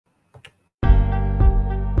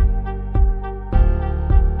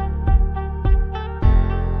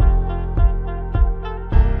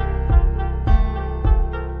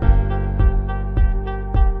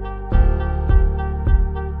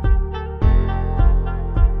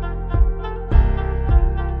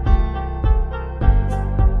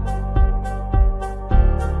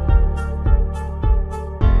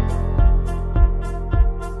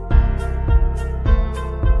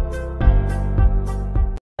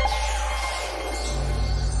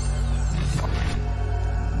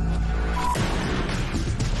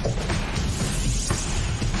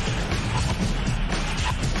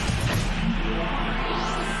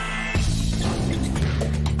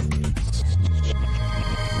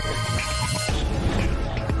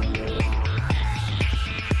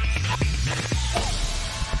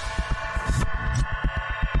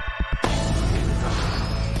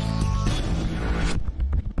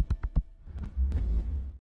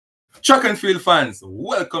Track and field fans,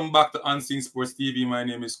 welcome back to Unseen Sports TV. My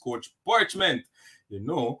name is Coach Parchment. You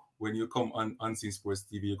know, when you come on Unseen Sports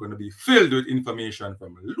TV, you're going to be filled with information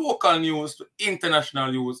from local news to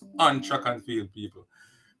international news on track and field, people.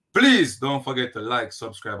 Please don't forget to like,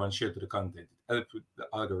 subscribe, and share to the content. It helps with the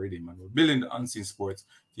algorithm, and we're building the Unseen Sports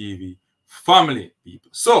TV family, people.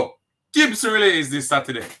 So, Gibson Relay is this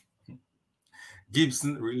Saturday.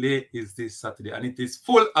 Gibson Relay is this Saturday, and it is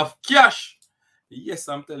full of cash. Yes,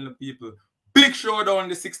 I'm telling the people, big showdown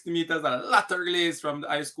the 60 meters, a lot of relays from the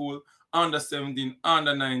high school, under 17,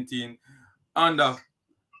 under 19,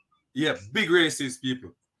 big races,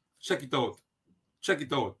 people. Check it out. Check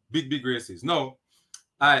it out. Big races. Now,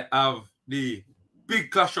 I have the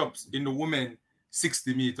big clash ups in the women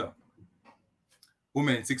 60 meter.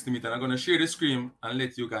 Women 60 meter. I'm going to share the screen and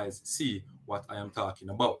let you guys see what I am talking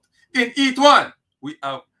about. In Heat 1, we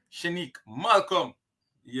have Shanique Malcolm.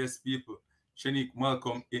 Yes, people. Shanique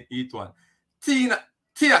Malcolm in Heat 1.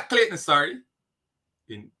 Tia Clayton,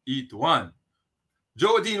 in Heat 1.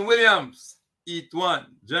 Jodine Williams, Heat 1.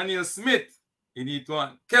 Janelle Smith in Heat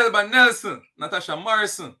 1. Kelba Nelson, Natasha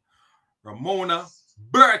Morrison, Ramona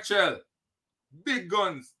Burchell. Big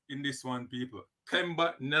guns in this one, people.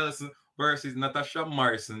 Kemba Nelson versus Natasha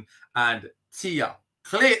Morrison and Tia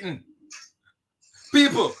Clayton.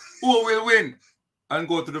 People, who will win and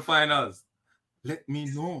go to the finals? Let me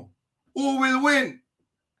know. Who will win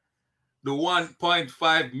the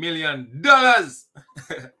 $1.5 million?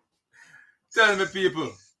 Tell me,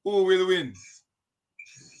 people, who will win?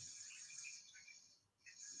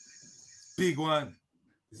 Big one.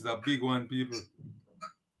 This is a big one, people.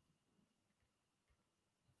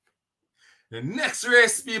 The next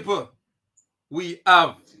race, people, we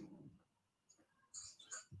have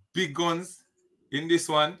big guns in this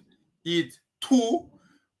one. Heat 2.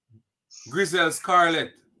 Grizel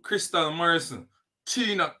Scarlett, Crystal Morrison,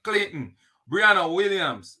 Tina Clayton, Briana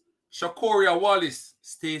Williams, Shakoria Wallace,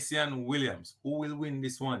 Stacey-Ann Williams. Who will win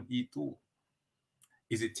this one? E2.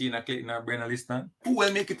 Is it Tina Clayton or Briana Liston? Who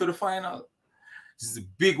will make it to the final? This is a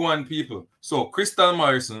big one, people. So, Crystal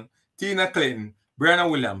Morrison, Tina Clayton, Briana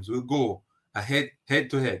Williams will go head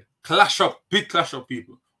to head. Clash up, big clash up,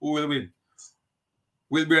 people. Who will win?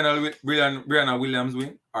 Will Briana Williams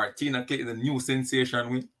win? Or Tina Clayton, the new sensation,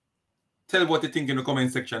 win? Tell what you think in the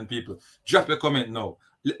comment section, people. Drop a comment now.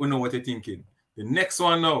 Let me know what you're thinking. The next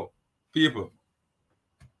one now, people.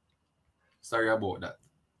 Sorry about that.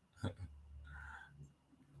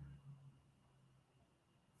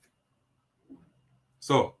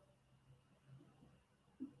 So,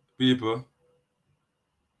 people.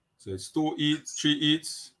 So it's 2 heats, 3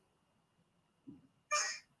 heats.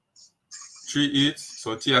 3 heats.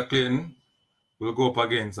 So Tia Clayton will go up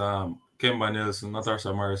against Kemba Nelson,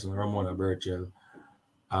 Natasha Morrison, Ramona Burchell,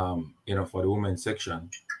 for the women's section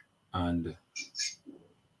and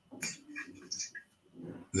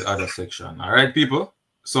the other section. All right, people.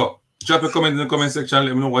 So drop a comment in the comment section.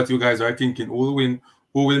 Let me know what you guys are thinking. Who will win?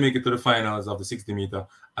 Who will make it to the finals of the 60 meter?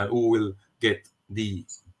 And who will get the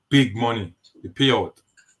big money, the payout?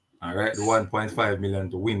 All right, the 1.5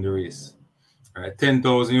 million to win the race. All right,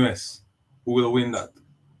 10,000 US. Who will win that?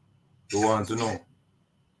 You want to know?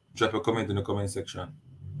 Drop a comment in the comment section.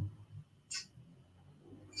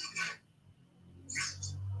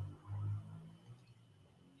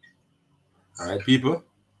 All right, people.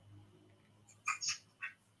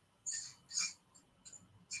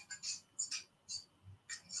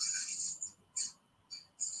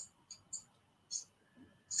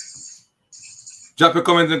 Drop a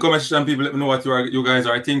comment in the comment section, people. Let me know what you guys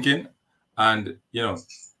are thinking. And,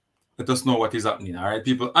 let us know what is happening. All right,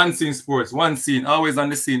 people. Unseen Sports, one scene, always on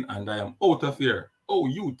the scene. And I am out of here.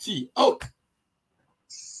 OUT, out.